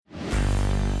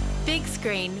Big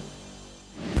Screen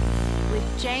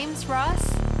with James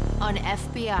Ross on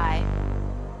FBI.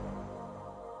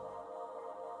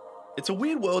 It's a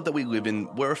weird world that we live in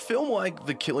where a film like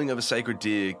The Killing of a Sacred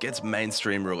Deer gets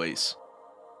mainstream release.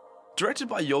 Directed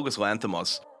by Yorgos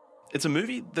Lanthimos, it's a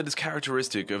movie that is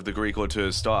characteristic of the Greek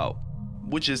auteur style,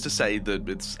 which is to say that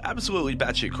it's absolutely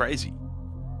batshit crazy.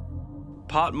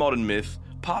 Part modern myth,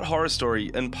 part horror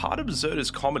story, and part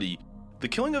absurdist comedy, The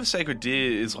Killing of a Sacred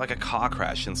Deer is like a car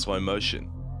crash in slow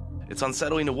motion. It's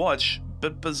unsettling to watch,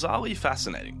 but bizarrely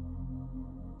fascinating.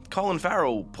 Colin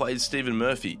Farrell plays Stephen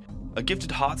Murphy, a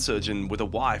gifted heart surgeon with a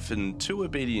wife and 2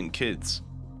 obedient kids.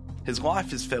 His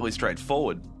life is fairly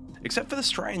straightforward, except for the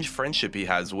strange friendship he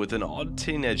has with an odd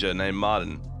teenager named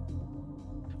Martin.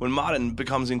 When Martin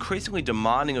becomes increasingly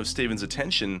demanding of Stephen's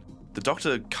attention, the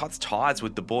doctor cuts ties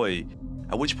with the boy,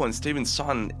 at which point Stephen's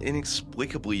son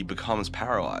inexplicably becomes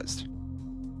paralysed.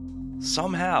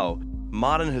 Somehow,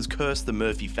 Martin has cursed the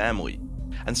Murphy family,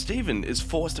 and Stephen is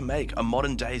forced to make a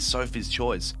modern-day Sophie's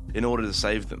Choice in order to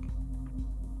save them.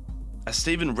 As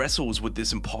Stephen wrestles with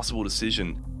this impossible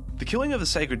decision, The Killing of a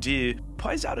Sacred Deer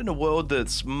plays out in a world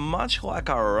that's much like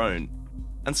our own,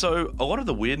 and so a lot of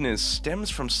the weirdness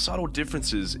stems from subtle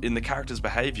differences in the characters'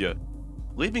 behaviour,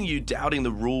 leaving you doubting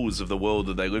the rules of the world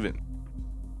that they live in.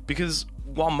 Because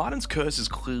while Martin's curse is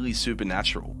clearly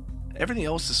supernatural, everything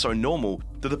else is so normal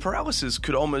that the paralysis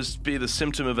could almost be the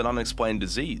symptom of an unexplained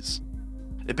disease.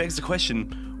 It begs the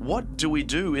question, what do we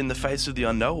do in the face of the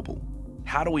unknowable?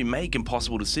 How do we make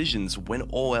impossible decisions when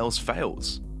all else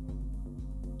fails?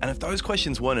 And if those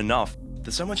questions weren't enough,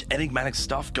 there's so much enigmatic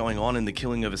stuff going on in The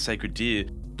Killing of a Sacred Deer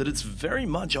that it's very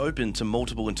much open to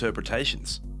multiple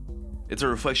interpretations. It's a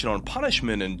reflection on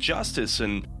punishment and justice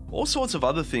and all sorts of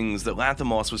other things that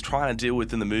Lanthimos was trying to deal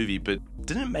with in the movie but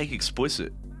didn't make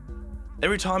explicit.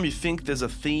 Every time you think there's a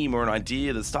theme or an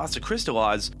idea that starts to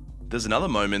crystallize, there's another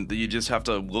moment that you just have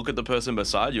to look at the person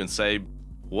beside you and say,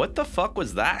 what the fuck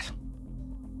was that?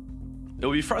 It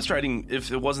would be frustrating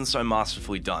if it wasn't so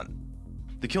masterfully done.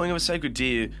 The Killing of a Sacred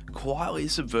Deer quietly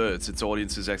subverts its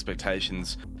audience's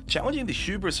expectations, challenging the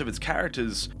hubris of its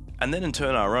characters and then in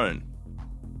turn our own.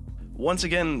 Once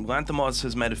again, Lanthimos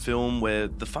has made a film where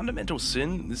the fundamental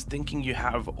sin is thinking you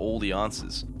have all the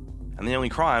answers, and the only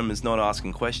crime is not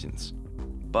asking questions.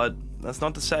 But that's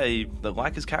not to say that,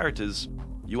 like his characters,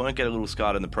 you won't get a little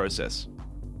scarred in the process.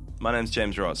 My name's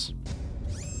James Ross.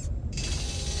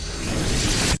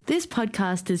 This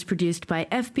podcast is produced by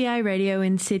FBI Radio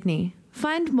in Sydney.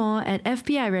 Find more at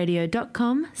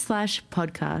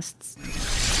fbiradio.com/podcasts.